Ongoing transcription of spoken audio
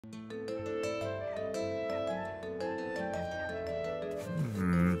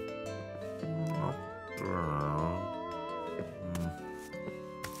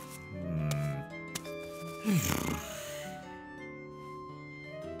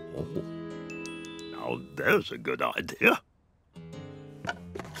Now there's a good idea.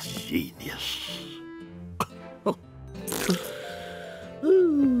 Genius.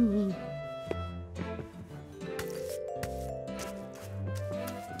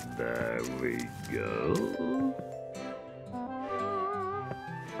 There we go.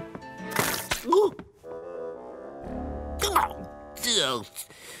 Oh,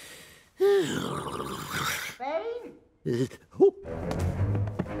 Bane?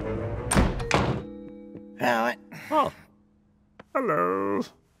 Right. Oh, hello.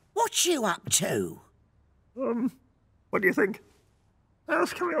 What you up to? What do you think?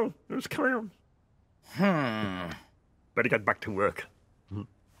 Let's carry on. Let's carry on. Better get back to work.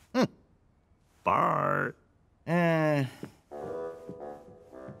 Bye.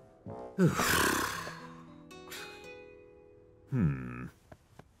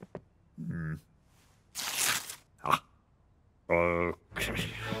 Okay.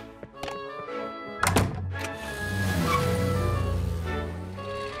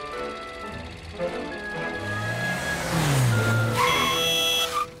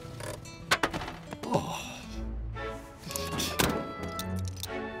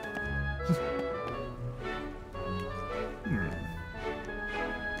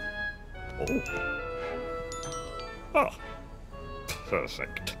 Oh,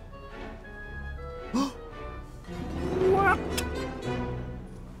 perfect. What?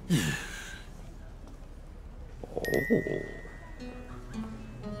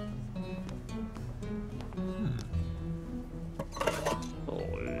 Oh,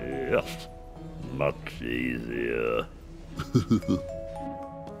 yes. Much easier.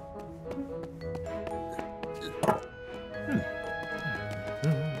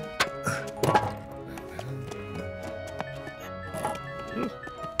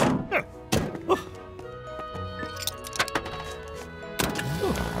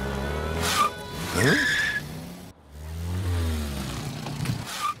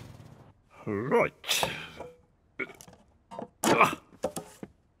 Right.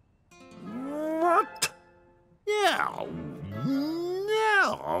 What? Yeah. No.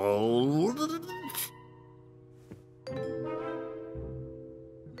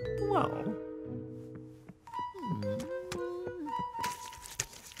 Well.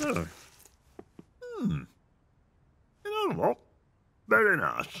 You know what? Very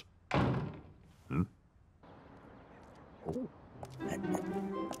nice. Oh.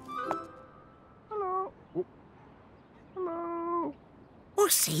 Hello. Oh. Hello.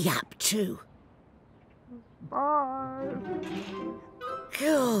 What's he up to? Bye.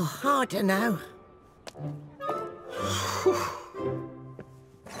 Oh, I don't know.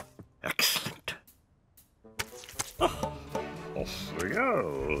 Excellent. Off we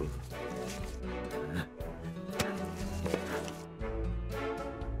go.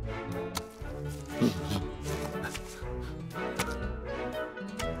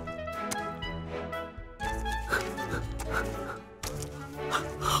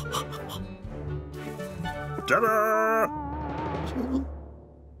 Ta-da!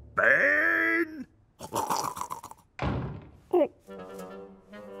 Bane! Oh.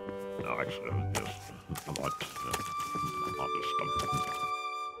 No, actually, just about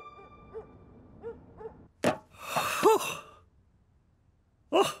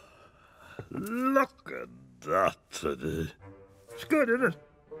Oh, look at that. It's good, isn't it?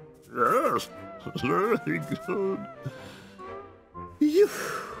 Yes, it's very good. You.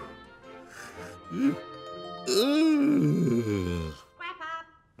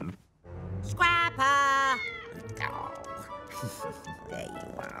 Scrapper! Oh. There you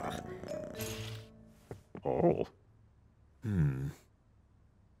are. Oh.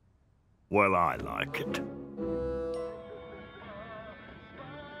 Well, I like it.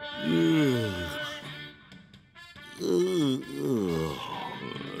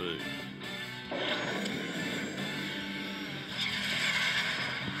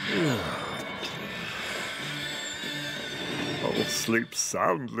 I'll sleep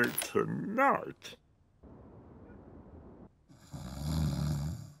soundly tonight.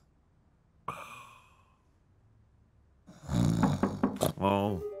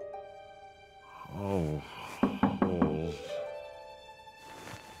 Oh. Oh. Oh.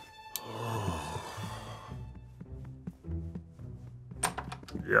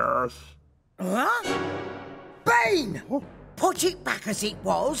 Yes. Huh? Bane! Oh. Put it back as it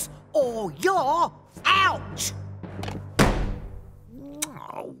was, or you're out!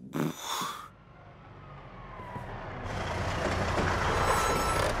 Oh.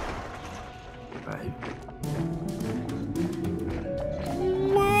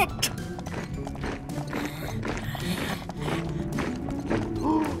 What?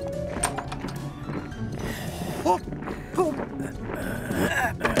 What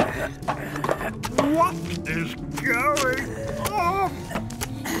is going on?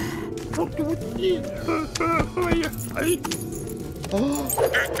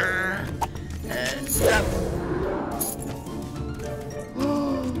 Stop.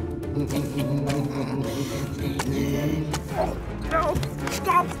 No! Stop!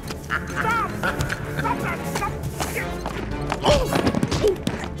 Stop! Stop that! Stop!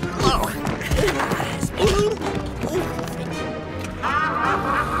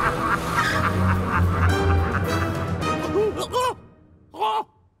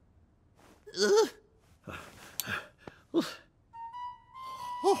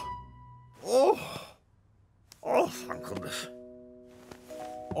 Oh, thank goodness.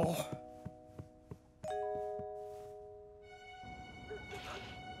 Oh.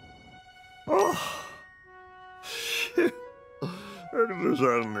 Oh. Shit. It was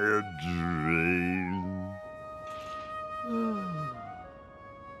only a dream.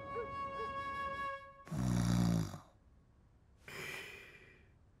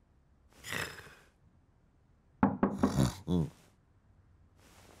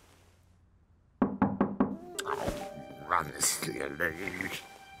 Honestly, legs.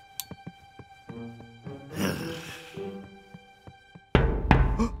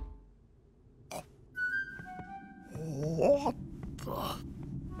 What the?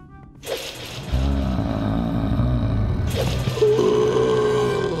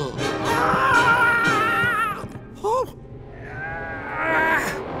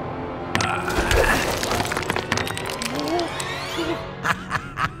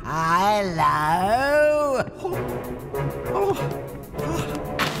 Hello.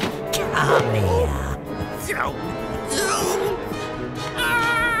 Come here.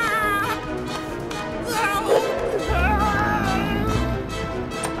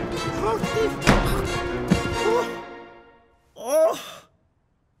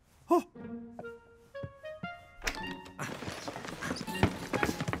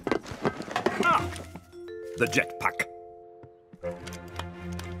 The jetpack.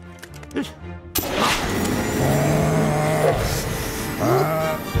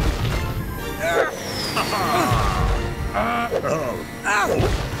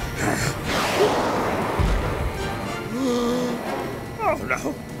 Oh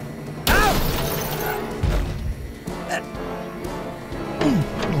no.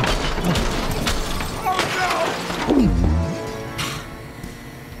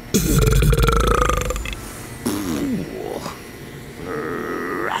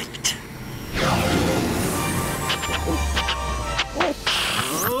 Right.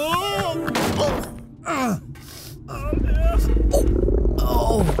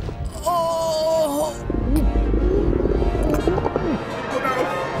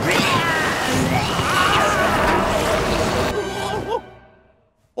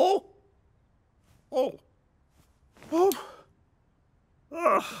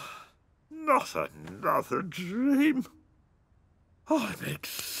 Not another dream. I'm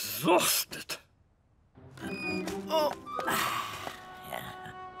exhausted.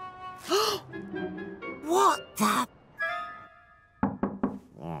 What the?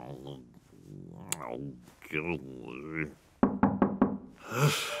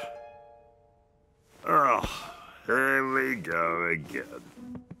 Oh, here we go again.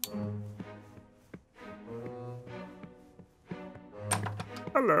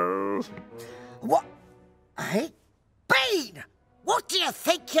 Hello. What? Hey? Bean! What do you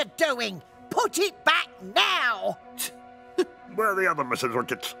think you're doing? Put it back now! Where are the other Mrs.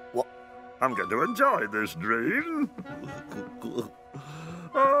 Ricketts? What? I'm going to enjoy this dream.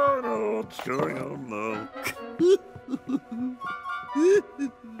 I know what's going on now.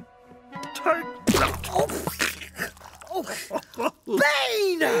 Take that.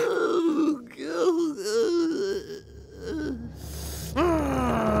 Bean!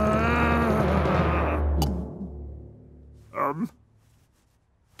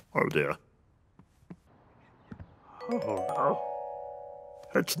 Oh dear. Oh no.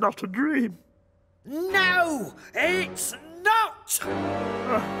 It's not a dream. No, it's not!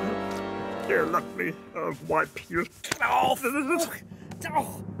 Here, let me wipe your... Oh,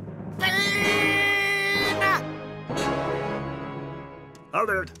 Bean! Oh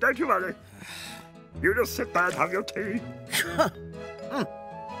there, don't you worry. You just sit there and have your tea.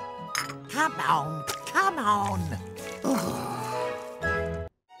 Come on, come on.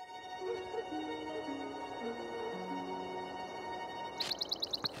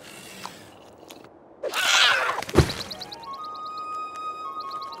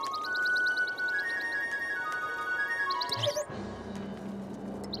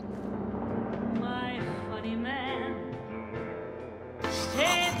 My funny man.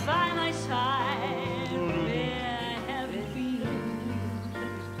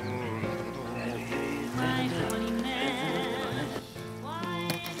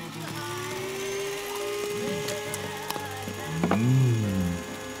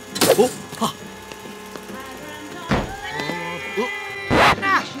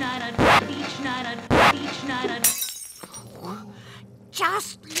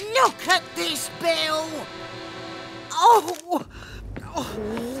 Just look at this, Bill! Oh!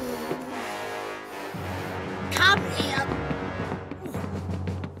 Come here!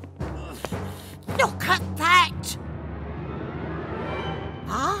 Look at that!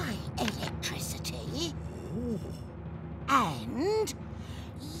 My electricity. And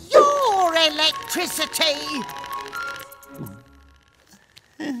your electricity!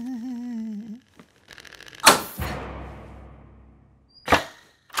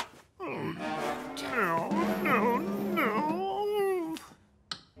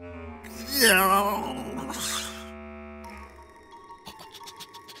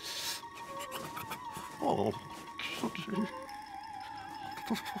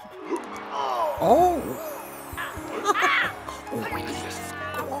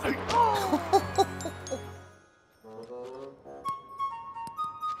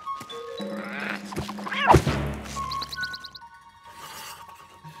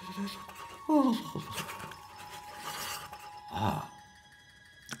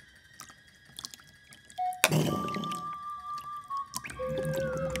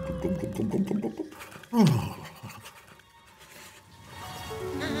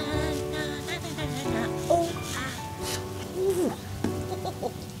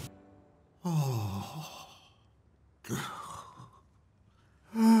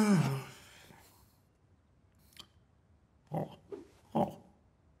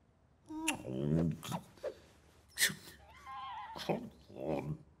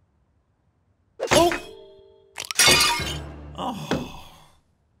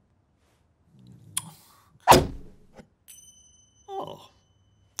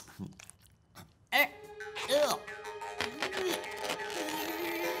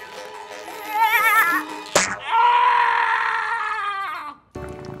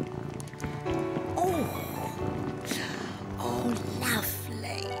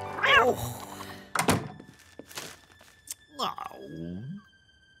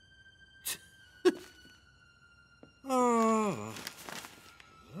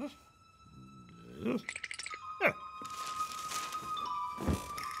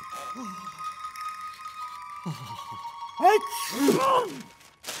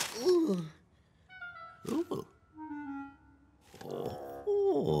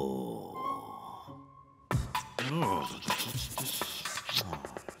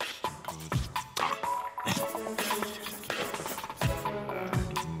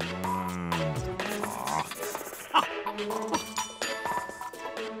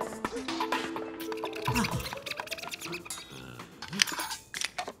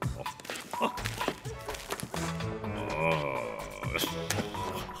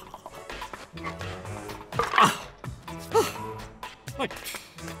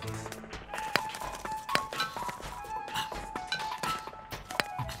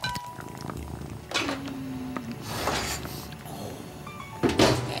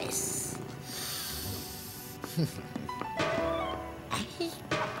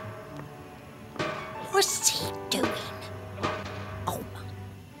 What's he doing? Oh.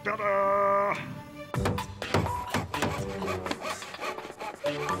 Ta-da!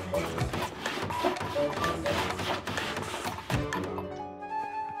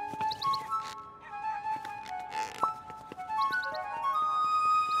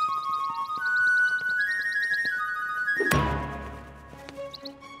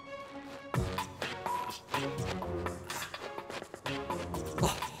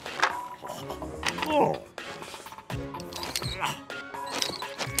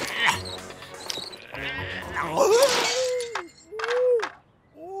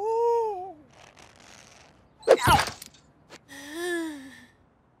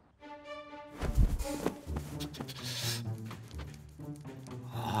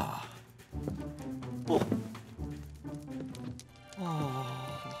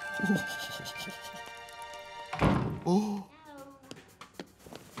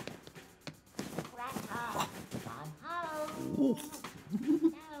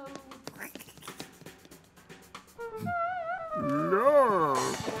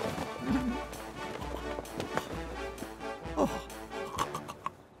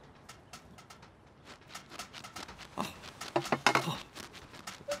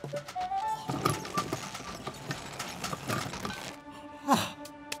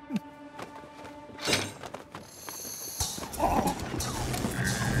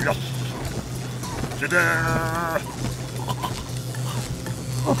 Ta-da!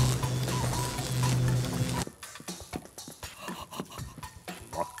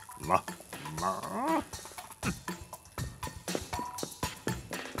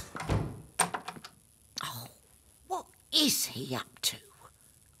 he up to?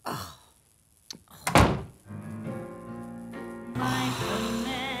 Oh.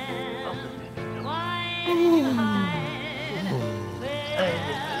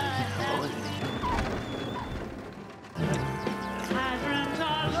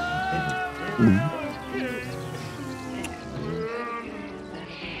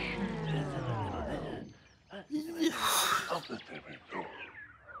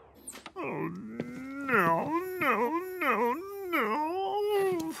 Oh, no, no, no,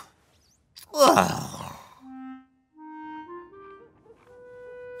 no. Ugh.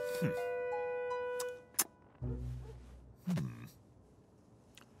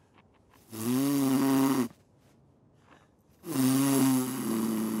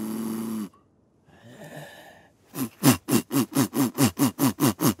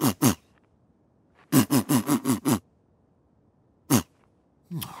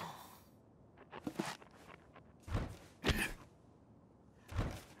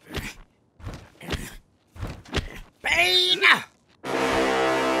 Bean!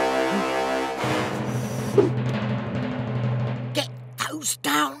 Get those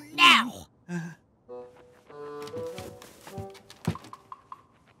down now!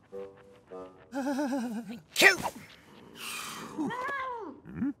 Thank you!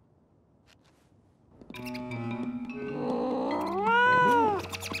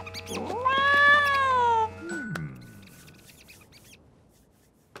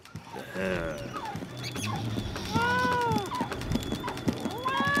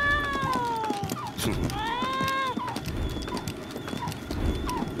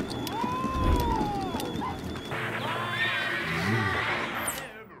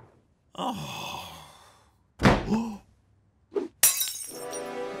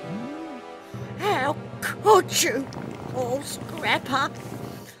 How could you, old scrapper?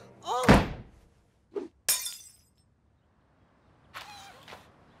 Oh.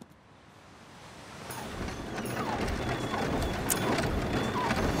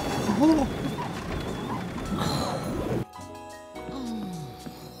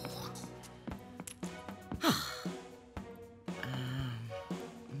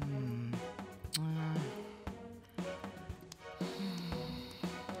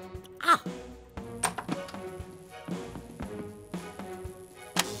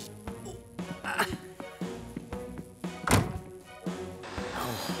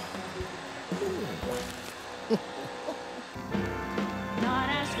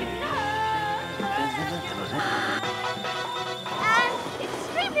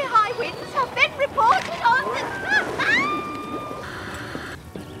 Extremely high winds have been reported on the...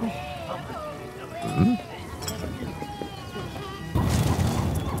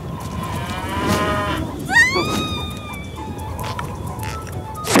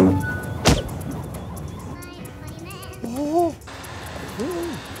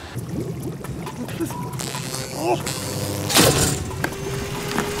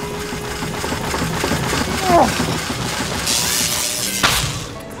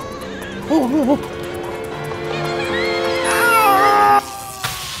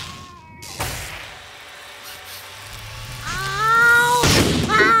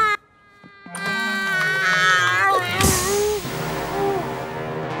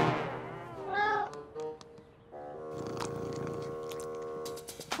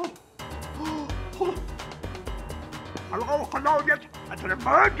 Hello, yes, it's an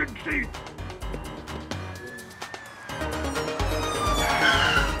emergency.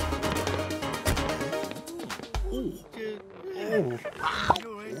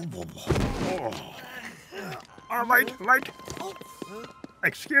 Right.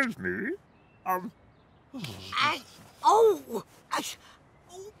 Excuse me.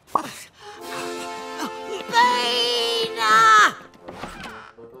 Bean!